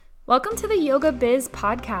Welcome to the Yoga Biz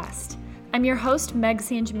Podcast. I'm your host, Meg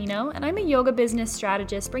Sanjamino, and I'm a yoga business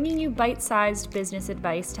strategist bringing you bite-sized business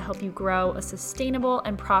advice to help you grow a sustainable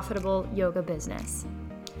and profitable yoga business.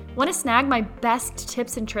 Want to snag my best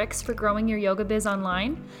tips and tricks for growing your yoga biz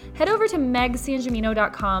online? Head over to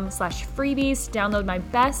megsanjamino.com/freebies to download my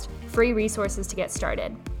best free resources to get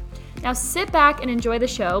started. Now sit back and enjoy the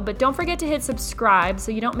show, but don't forget to hit subscribe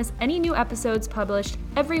so you don't miss any new episodes published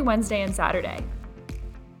every Wednesday and Saturday.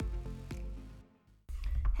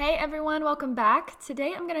 Hey everyone, welcome back.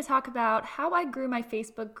 Today I'm going to talk about how I grew my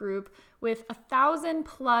Facebook group with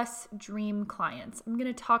 1,000+ dream clients. I'm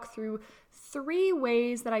going to talk through 3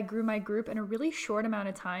 ways that I grew my group in a really short amount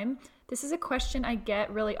of time. This is a question I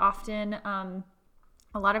get really often.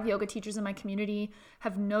 A lot of yoga teachers in my community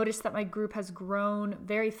have noticed that my group has grown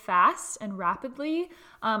very fast and rapidly.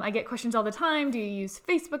 I get questions all the time. Do you use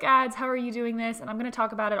Facebook ads? How are you doing this? And I'm going to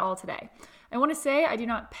talk about it all today. I want to say I do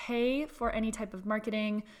not pay for any type of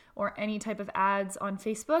marketing or any type of ads on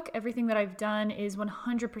Facebook. Everything that I've done is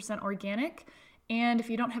 100% organic. And if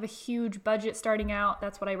you don't have a huge budget starting out,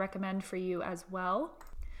 that's what I recommend for you as well.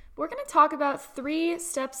 We're going to talk about 3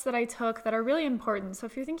 steps that I took that are really important. So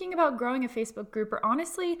if you're thinking about growing a Facebook group, or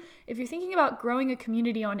honestly, if you're thinking about growing a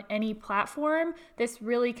community on any platform, this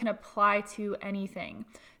really can apply to anything.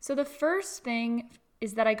 So the first thing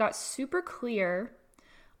is that I got super clear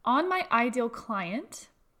on my ideal client,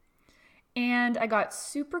 and I got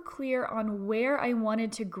super clear on where I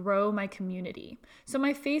wanted to grow my community. So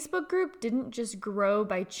my Facebook group didn't just grow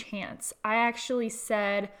by chance. I actually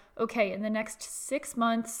said, okay, in the next 6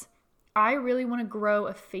 months, I really want to grow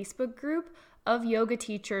a Facebook group of yoga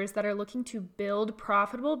teachers that are looking to build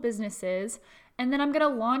profitable businesses. And then I'm going to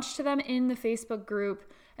launch to them in the Facebook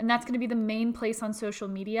group. And that's going to be the main place on social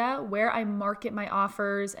media where I market my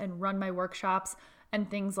offers and run my workshops and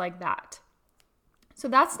things like that. So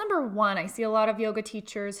that's number 1. I see a lot of yoga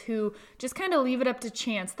teachers who just kind of leave it up to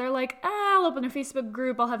chance. They're like, I'll open a Facebook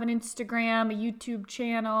group, I'll have an Instagram, a YouTube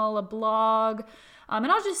channel, a blog, and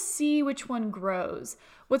I'll just see which one grows.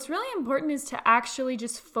 What's really important is to actually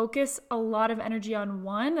just focus a lot of energy on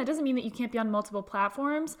one. That doesn't mean that you can't be on multiple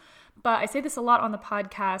platforms, but I say this a lot on the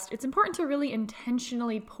podcast. It's important to really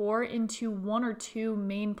intentionally pour into 1 or 2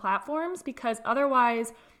 main platforms, because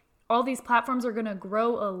otherwise all these platforms are going to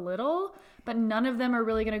grow a little, but none of them are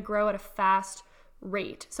really going to grow at a fast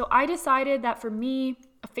rate. So I decided that for me,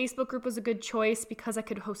 a Facebook group was a good choice because I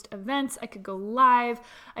could host events, I could go live,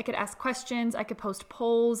 I could ask questions, I could post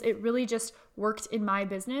polls. It really just worked in my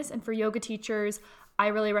business. And for yoga teachers, I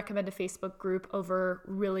really recommend a Facebook group over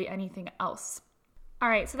really anything else. All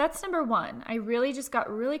right, so that's number 1. I really just got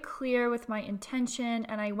really clear with my intention,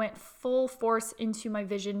 and I went full force into my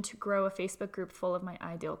vision to grow a Facebook group full of my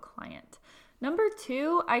ideal client. Number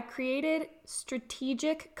 2, I created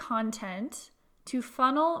strategic content to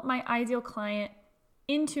funnel my ideal client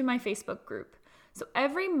into my Facebook group. So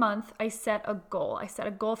every month I set a goal. I set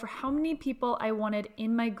a goal for how many people I wanted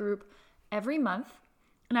in my group every month,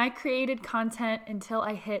 and I created content until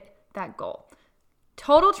I hit that goal.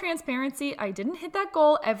 Total transparency, I didn't hit that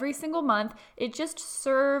goal every single month. It just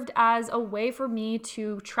served as a way for me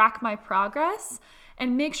to track my progress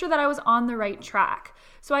and make sure that I was on the right track.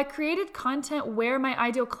 So I created content where my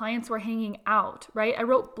ideal clients were hanging out, right? I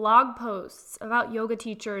wrote blog posts about yoga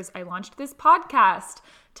teachers. I launched this podcast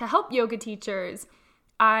to help yoga teachers.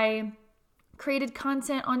 I created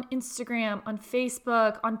content on Instagram, on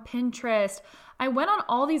Facebook, on Pinterest. I went on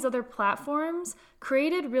all these other platforms,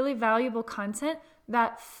 created really valuable content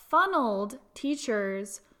that funneled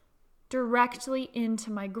teachers directly into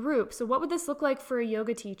my group. So what would this look like for a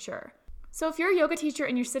yoga teacher? So if you're a yoga teacher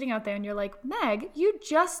and you're sitting out there and you're like, Meg, you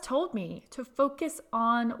just told me to focus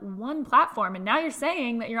on one platform, and now you're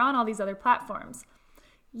saying that you're on all these other platforms.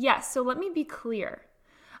 Yes, so let me be clear.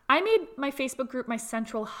 I made my Facebook group my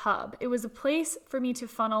central hub. It was a place for me to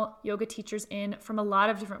funnel yoga teachers in from a lot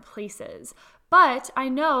of different places. But I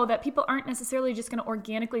know that people aren't necessarily just going to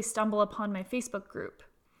organically stumble upon my Facebook group.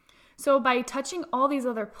 So by touching all these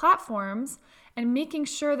other platforms and making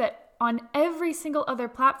sure that on every single other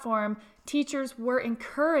platform, teachers were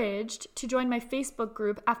encouraged to join my Facebook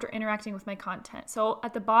group after interacting with my content. So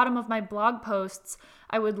at the bottom of my blog posts,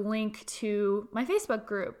 I would link to my Facebook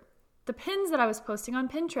group, the pins that I was posting on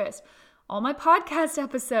Pinterest, all my podcast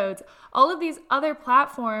episodes, all of these other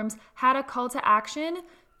platforms had a call to action.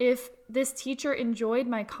 If this teacher enjoyed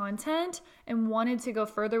my content and wanted to go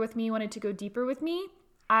further with me, wanted to go deeper with me,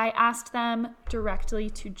 I asked them directly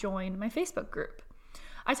to join my Facebook group.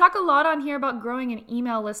 I talk a lot on here about growing an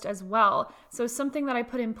email list as well. So something that I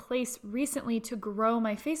put in place recently to grow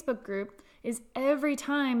my Facebook group is every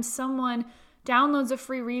time someone downloads a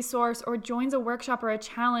free resource, or joins a workshop or a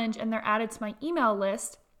challenge and they're added to my email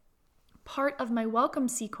list, part of my welcome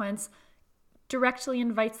sequence directly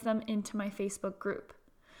invites them into my Facebook group.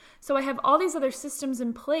 So I have all these other systems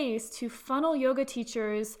in place to funnel yoga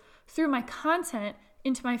teachers through my content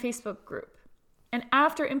into my Facebook group. And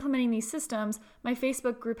after implementing these systems, my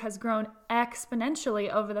Facebook group has grown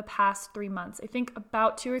exponentially over the past 3 months. I think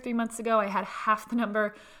about 2 or 3 months ago, I had half the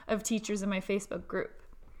number of teachers in my Facebook group.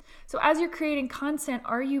 So as you're creating content,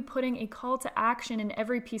 are you putting a call to action in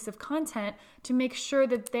every piece of content to make sure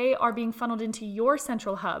that they are being funneled into your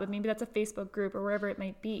central hub? And maybe that's a Facebook group or wherever it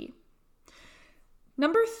might be.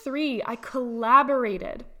 Number 3, I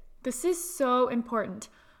collaborated. This is so important.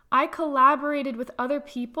 I collaborated with other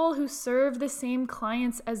people who serve the same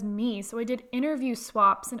clients as me. So I did interview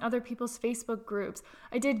swaps in other people's Facebook groups.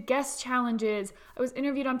 I did guest challenges. I was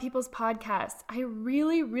interviewed on people's podcasts. I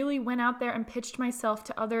really, really went out there and pitched myself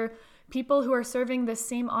to other people who are serving the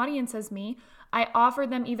same audience as me. I offered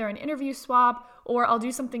them either an interview swap or I'll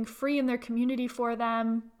do something free in their community for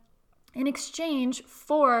them in exchange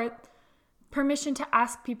for permission to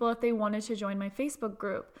ask people if they wanted to join my Facebook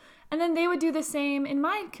group. And then they would do the same in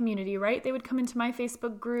my community, right? They would come into my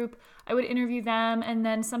Facebook group, I would interview them, and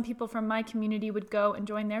then some people from my community would go and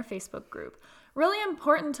join their Facebook group. Really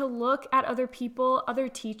important to look at other people, other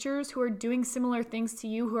teachers who are doing similar things to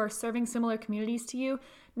you, who are serving similar communities to you,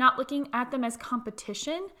 not looking at them as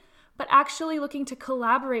competition, but actually looking to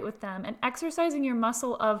collaborate with them and exercising your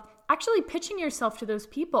muscle of actually pitching yourself to those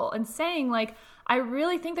people and saying like, I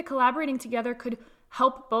really think that collaborating together could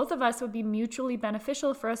help both of us, would be mutually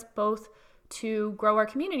beneficial for us both to grow our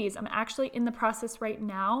communities. I'm actually in the process right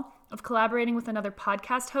now of collaborating with another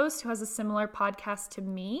podcast host who has a similar podcast to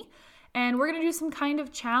me. And we're going to do some kind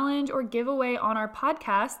of challenge or giveaway on our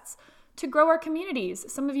podcasts to grow our communities.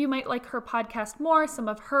 Some of you might like her podcast more. Some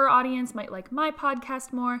of her audience might like my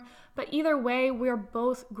podcast more. But either way, we're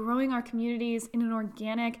both growing our communities in an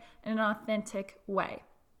organic and an authentic way.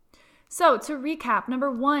 So to recap,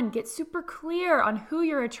 number 1, get super clear on who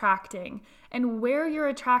you're attracting and where you're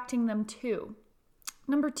attracting them to.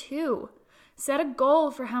 Number 2, set a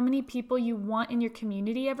goal for how many people you want in your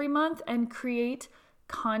community every month and create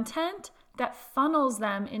content that funnels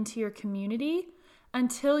them into your community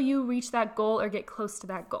until you reach that goal or get close to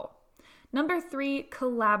that goal. Number 3,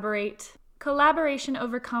 collaborate. Collaboration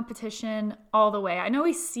over competition all the way. I know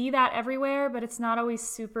we see that everywhere, but it's not always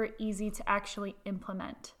super easy to actually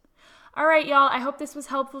implement. All right, y'all, I hope this was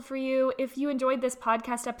helpful for you. If you enjoyed this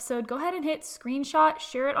podcast episode, go ahead and hit screenshot,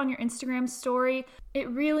 share it on your Instagram story. It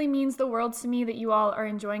really means the world to me that you all are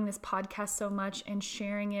enjoying this podcast so much and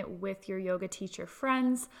sharing it with your yoga teacher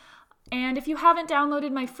friends. And if you haven't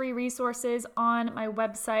downloaded my free resources on my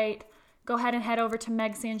website, go ahead and head over to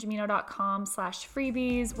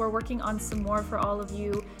megsangiamino.com/freebies. We're working on some more for all of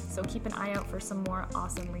you, so keep an eye out for some more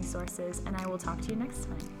awesome resources, and I will talk to you next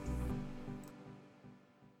time.